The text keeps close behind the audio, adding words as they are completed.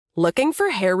Looking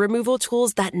for hair removal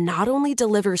tools that not only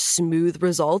deliver smooth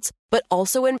results, but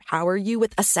also empower you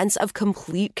with a sense of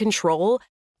complete control?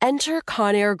 Enter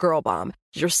Conair Girl Bomb,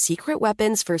 your secret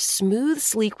weapons for smooth,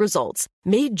 sleek results,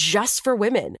 made just for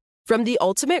women. From the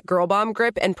ultimate Girl Bomb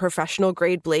grip and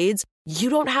professional-grade blades, you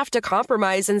don't have to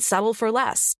compromise and settle for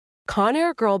less.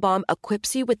 Conair Girl Bomb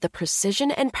equips you with the precision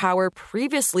and power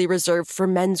previously reserved for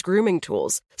men's grooming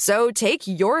tools. So take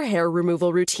your hair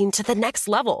removal routine to the next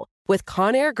level with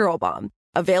Conair Girl Bomb.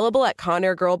 Available at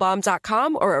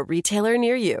ConairGirlBomb.com or a retailer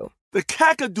near you. The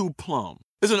Kakadu plum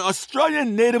is an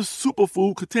Australian native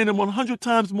superfood containing 100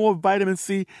 times more vitamin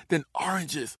C than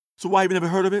oranges. So why have you never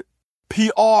heard of it?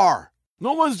 PR.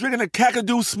 No one's drinking a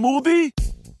Kakadu smoothie?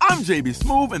 I'm JB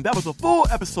Smoove, and that was a full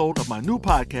episode of my new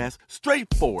podcast,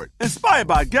 Straightforward, inspired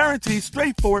by guaranteed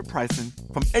straightforward pricing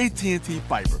from AT&T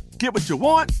Fiber. Get what you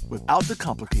want without the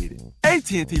complicated.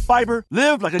 AT&T Fiber,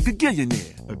 live like a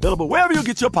gigillionaire. Available wherever you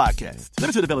get your podcasts.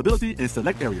 Limited availability in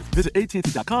select areas. Visit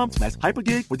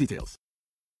AT&T.com/hypergig for details.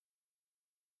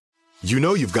 You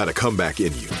know you've got a comeback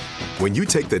in you. When you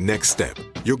take the next step,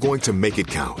 you're going to make it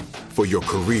count. For your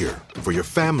career, for your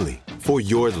family, for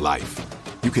your life.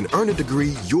 You can earn a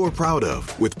degree you're proud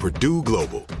of with Purdue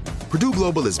Global. Purdue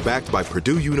Global is backed by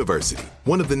Purdue University,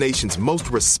 one of the nation's most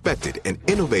respected and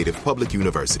innovative public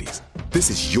universities.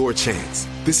 This is your chance.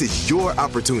 This is your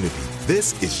opportunity.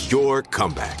 This is your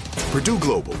comeback. Purdue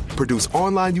Global, Purdue's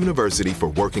online university for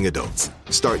working adults.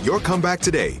 Start your comeback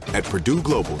today at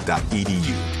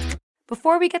purdueglobal.edu.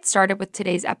 Before we get started with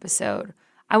today's episode,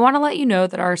 I want to let you know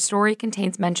that our story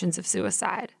contains mentions of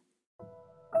suicide.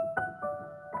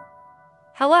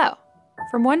 Hello.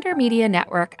 From Wonder Media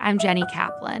Network, I'm Jenny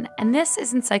Kaplan, and this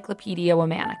is Encyclopedia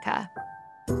Womanica.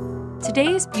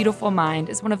 Today's beautiful mind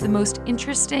is one of the most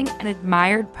interesting and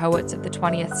admired poets of the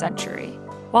 20th century.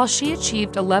 While she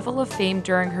achieved a level of fame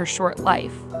during her short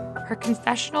life, her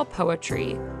confessional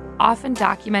poetry, often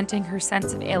documenting her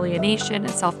sense of alienation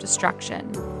and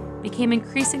self-destruction, became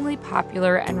increasingly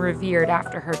popular and revered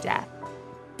after her death.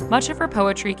 Much of her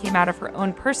poetry came out of her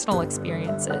own personal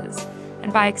experiences,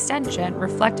 and by extension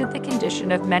reflected the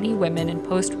condition of many women in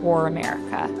post-war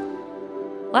America.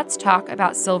 Let's talk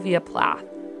about Sylvia Plath.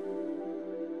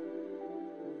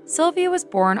 Sylvia was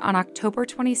born on October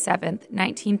 27,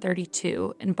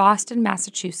 1932, in Boston,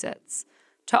 Massachusetts,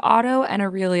 to Otto and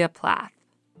Aurelia Plath.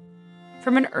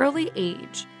 From an early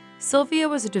age, Sylvia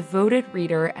was a devoted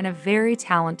reader and a very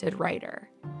talented writer.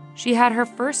 She had her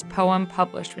first poem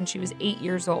published when she was 8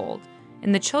 years old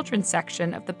in the children's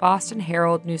section of the Boston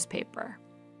Herald newspaper.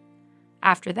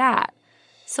 After that,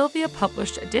 Sylvia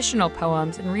published additional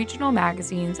poems in regional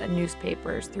magazines and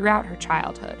newspapers throughout her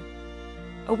childhood.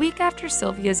 A week after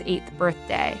Sylvia's 8th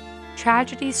birthday,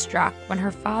 tragedy struck when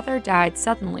her father died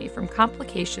suddenly from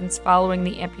complications following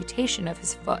the amputation of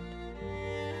his foot.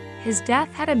 His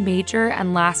death had a major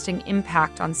and lasting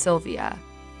impact on Sylvia,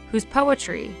 whose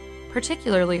poetry,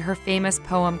 particularly her famous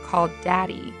poem called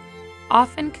Daddy,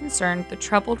 often concerned the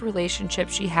troubled relationship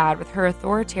she had with her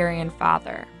authoritarian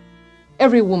father.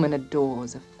 Every woman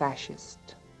adores a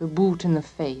fascist, the boot in the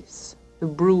face, the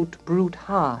brute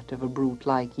heart of a brute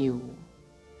like you.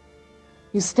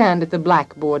 You stand at the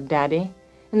blackboard, Daddy,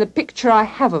 in the picture I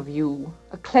have of you,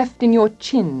 a cleft in your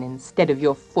chin instead of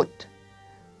your foot.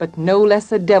 But no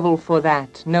less a devil for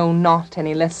that, no, not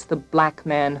any less the black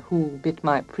man who bit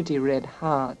my pretty red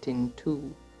heart in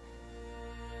two.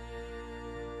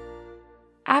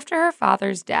 After her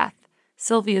father's death,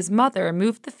 Sylvia's mother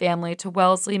moved the family to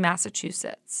Wellesley,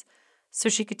 Massachusetts, so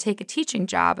she could take a teaching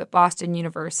job at Boston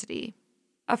University.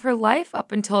 Of her life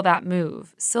up until that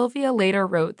move, Sylvia later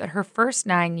wrote that her first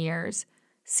 9 years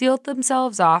sealed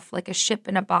themselves off like a ship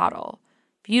in a bottle,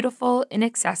 beautiful,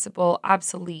 inaccessible,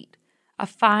 obsolete, a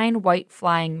fine white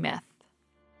flying myth.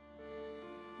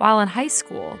 While in high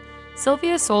school,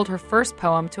 Sylvia sold her first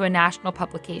poem to a national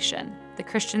publication, the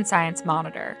Christian Science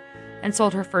Monitor, and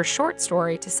sold her first short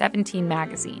story to 17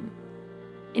 magazine.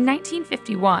 In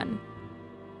 1951,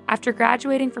 after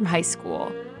graduating from high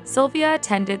school, Sylvia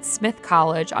attended Smith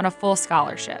College on a full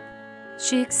scholarship.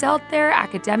 She excelled there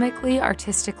academically,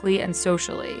 artistically, and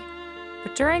socially.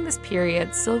 But during this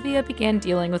period, Sylvia began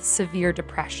dealing with severe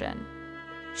depression.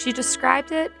 She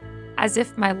described it as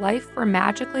if my life were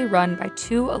magically run by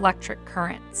two electric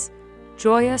currents,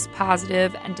 joyous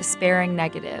positive and despairing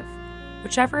negative.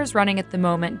 Whichever is running at the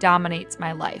moment dominates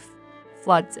my life,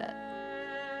 floods it.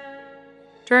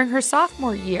 During her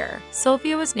sophomore year,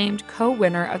 Sylvia was named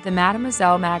co-winner of the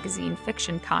Mademoiselle magazine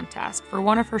fiction contest for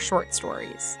one of her short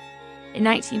stories. In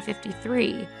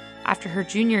 1953, after her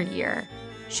junior year,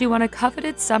 she won a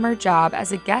coveted summer job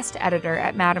as a guest editor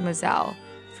at Mademoiselle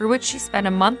for which she spent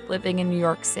a month living in New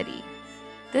York City.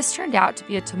 This turned out to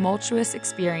be a tumultuous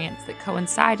experience that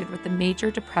coincided with a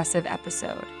major depressive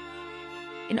episode.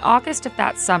 In August of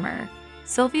that summer,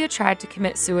 Sylvia tried to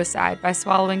commit suicide by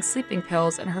swallowing sleeping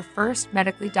pills in her first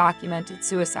medically documented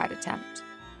suicide attempt.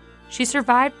 She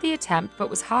survived the attempt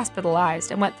but was hospitalized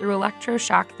and went through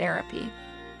electroshock therapy.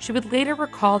 She would later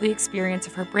recall the experience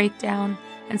of her breakdown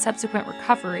and subsequent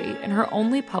recovery in her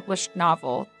only published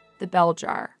novel, The Bell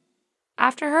Jar.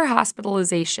 After her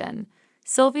hospitalization,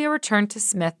 Sylvia returned to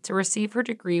Smith to receive her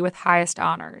degree with highest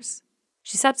honors.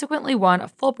 She subsequently won a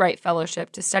Fulbright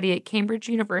Fellowship to study at Cambridge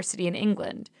University in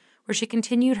England, where she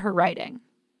continued her writing.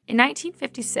 In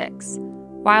 1956,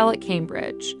 while at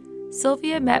Cambridge,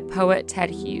 Sylvia met poet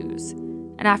Ted Hughes,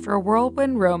 and after a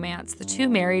whirlwind romance, the two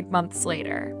married months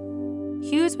later.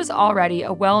 Hughes was already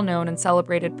a well-known and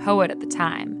celebrated poet at the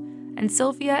time, and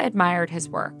Sylvia admired his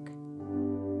work.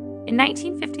 In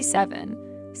 1957,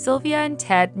 Sylvia and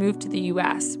Ted moved to the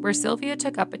U.S., where Sylvia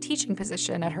took up a teaching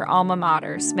position at her alma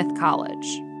mater, Smith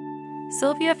College.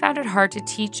 Sylvia found it hard to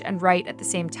teach and write at the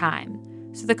same time,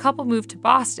 so the couple moved to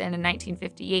Boston in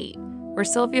 1958, where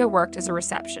Sylvia worked as a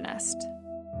receptionist.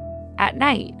 At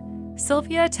night,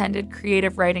 Sylvia attended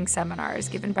creative writing seminars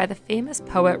given by the famous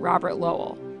poet Robert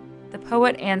Lowell. The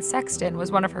poet Anne Sexton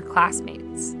was one of her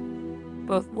classmates.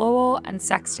 Both Lowell and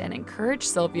Sexton encouraged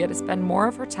Sylvia to spend more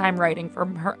of her time writing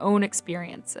from her own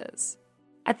experiences.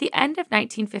 At the end of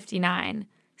 1959,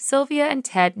 Sylvia and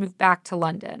Ted moved back to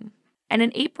London, and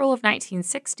in April of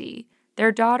 1960,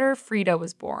 their daughter Frida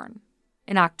was born.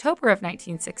 In October of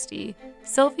 1960,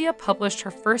 Sylvia published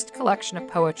her first collection of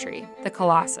poetry, The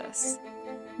Colossus.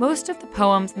 Most of the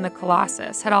poems in The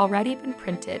Colossus had already been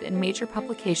printed in major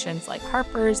publications like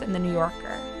Harper's and The New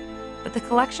Yorker, but the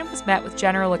collection was met with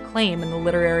general acclaim in the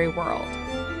literary world.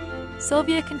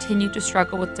 Sylvia continued to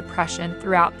struggle with depression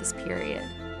throughout this period.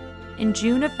 In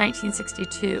June of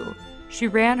 1962, she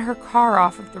ran her car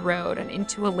off of the road and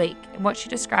into a lake in what she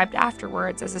described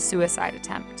afterwards as a suicide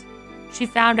attempt. She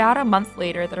found out a month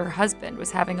later that her husband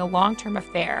was having a long-term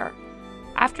affair,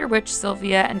 after which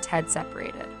Sylvia and Ted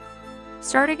separated.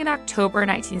 Starting in October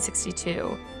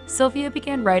 1962, Sylvia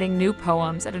began writing new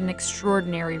poems at an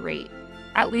extraordinary rate.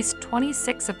 At least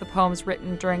 26 of the poems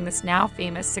written during this now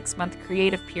famous 6-month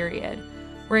creative period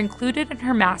were included in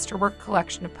her masterwork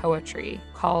collection of poetry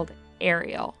called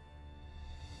Ariel.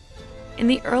 In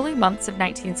the early months of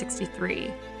 1963,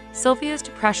 Sylvia's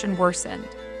depression worsened,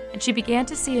 and she began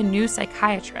to see a new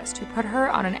psychiatrist who put her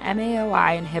on an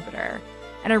MAOI inhibitor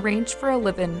and arranged for a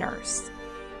live-in nurse.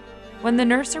 When the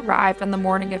nurse arrived on the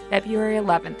morning of February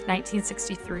 11,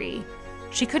 1963,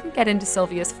 she couldn't get into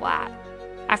Sylvia's flat.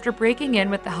 After breaking in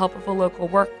with the help of a local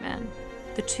workman,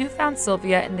 the two found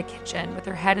Sylvia in the kitchen with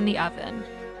her head in the oven,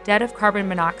 dead of carbon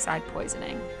monoxide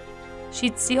poisoning.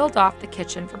 She'd sealed off the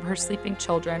kitchen from her sleeping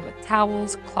children with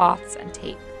towels, cloths, and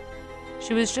tape.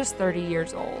 She was just 30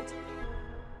 years old.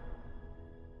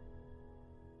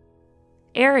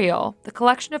 Ariel, the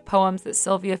collection of poems that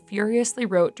Sylvia furiously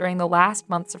wrote during the last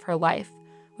months of her life,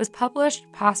 was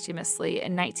published posthumously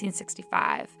in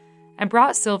 1965 and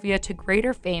brought Sylvia to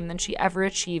greater fame than she ever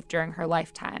achieved during her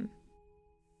lifetime.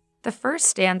 The first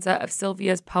stanza of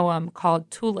Sylvia's poem called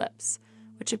Tulips,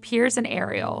 which appears in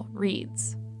Ariel,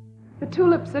 reads, "The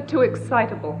tulips are too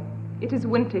excitable. It is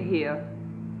winter here.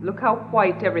 Look how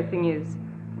white everything is,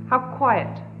 how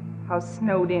quiet, how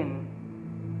snowed in.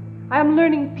 I am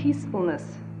learning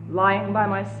peacefulness, lying by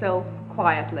myself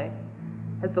quietly,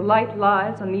 as the light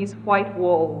lies on these white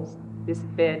walls, this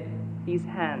bed, these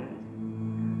hands.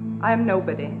 I am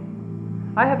nobody.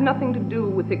 I have nothing to do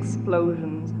with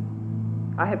explosions.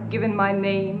 I have given my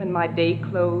name and my day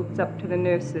clothes up to the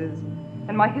nurses,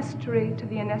 and my history to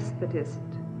the anesthetist,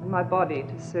 and my body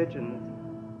to surgeons."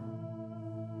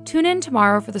 Tune in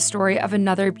tomorrow for the story of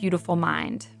another beautiful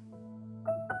mind.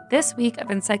 This week of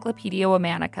Encyclopedia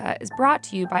Womannica is brought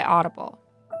to you by Audible.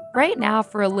 Right now,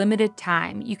 for a limited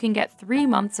time, you can get 3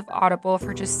 months of Audible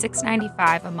for just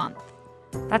 $6.95 a month.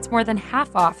 That's more than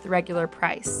half off the regular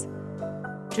price.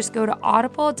 Just go to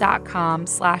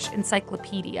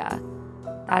audible.com/encyclopedia.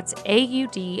 That's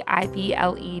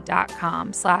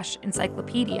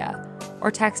audible.com/encyclopedia,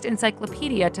 or text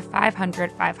encyclopedia to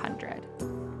 500-500.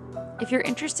 If you're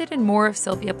interested in more of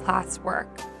Sylvia Plath's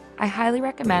work, I highly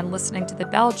recommend listening to The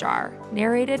Bell Jar,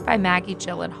 narrated by Maggie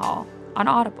Gyllenhaal, on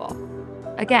Audible.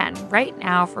 Again, right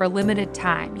now, for a limited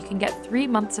time, you can get 3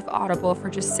 months of Audible for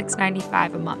just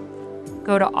 $6.95 a month.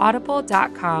 Go to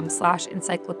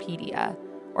audible.com/encyclopedia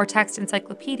or text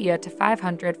encyclopedia to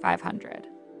 500-500.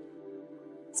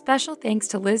 Special thanks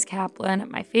to Liz Kaplan,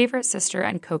 my favorite sister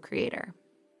and co-creator.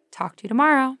 Talk to you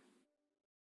tomorrow.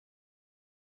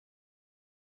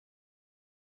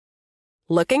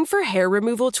 Looking for hair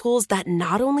removal tools that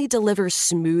not only deliver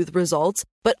smooth results,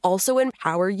 but also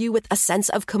empower you with a sense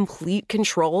of complete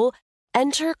control?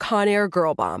 Enter Conair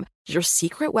Girl Bomb, your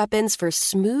secret weapons for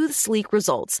smooth, sleek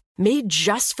results, made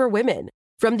just for women.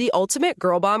 From the ultimate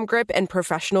Girl Bomb grip and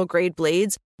professional-grade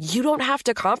blades, you don't have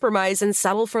to compromise and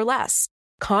settle for less.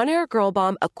 Conair Girl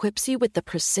Bomb equips you with the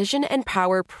precision and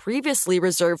power previously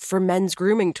reserved for men's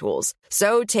grooming tools.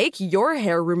 So take your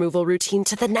hair removal routine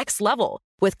to the next level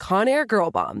with Conair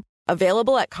Girl Bomb.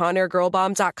 Available at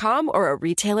ConairGirlBomb.com or a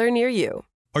retailer near you.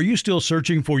 Are you still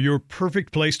searching for your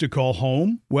perfect place to call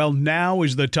home? Well, now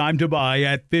is the time to buy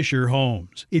at Fisher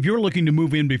Homes. If you're looking to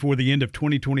move in before the end of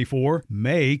 2024,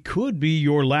 May could be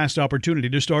your last opportunity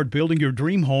to start building your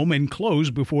dream home and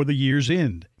close before the year's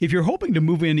end. If you're hoping to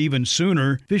move in even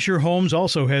sooner, Fisher Homes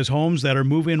also has homes that are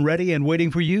move-in ready and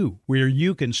waiting for you, where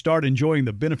you can start enjoying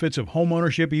the benefits of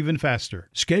homeownership even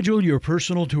faster. Schedule your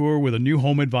personal tour with a new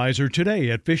home advisor today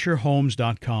at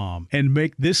FisherHomes.com and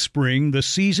make this spring the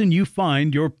season you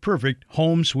find your perfect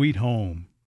home sweet home.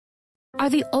 Are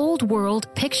the old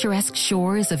world picturesque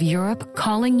shores of Europe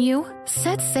calling you?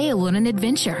 Set sail on an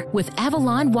adventure with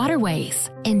Avalon Waterways.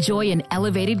 Enjoy an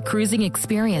elevated cruising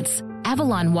experience.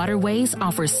 Avalon Waterways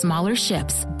offers smaller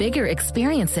ships, bigger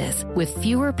experiences, with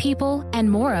fewer people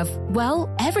and more of, well,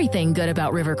 everything good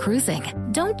about river cruising.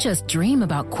 Don't just dream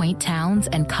about quaint towns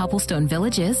and cobblestone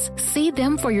villages. See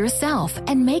them for yourself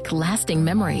and make lasting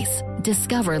memories.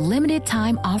 Discover limited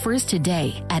time offers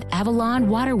today at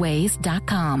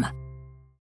AvalonWaterways.com.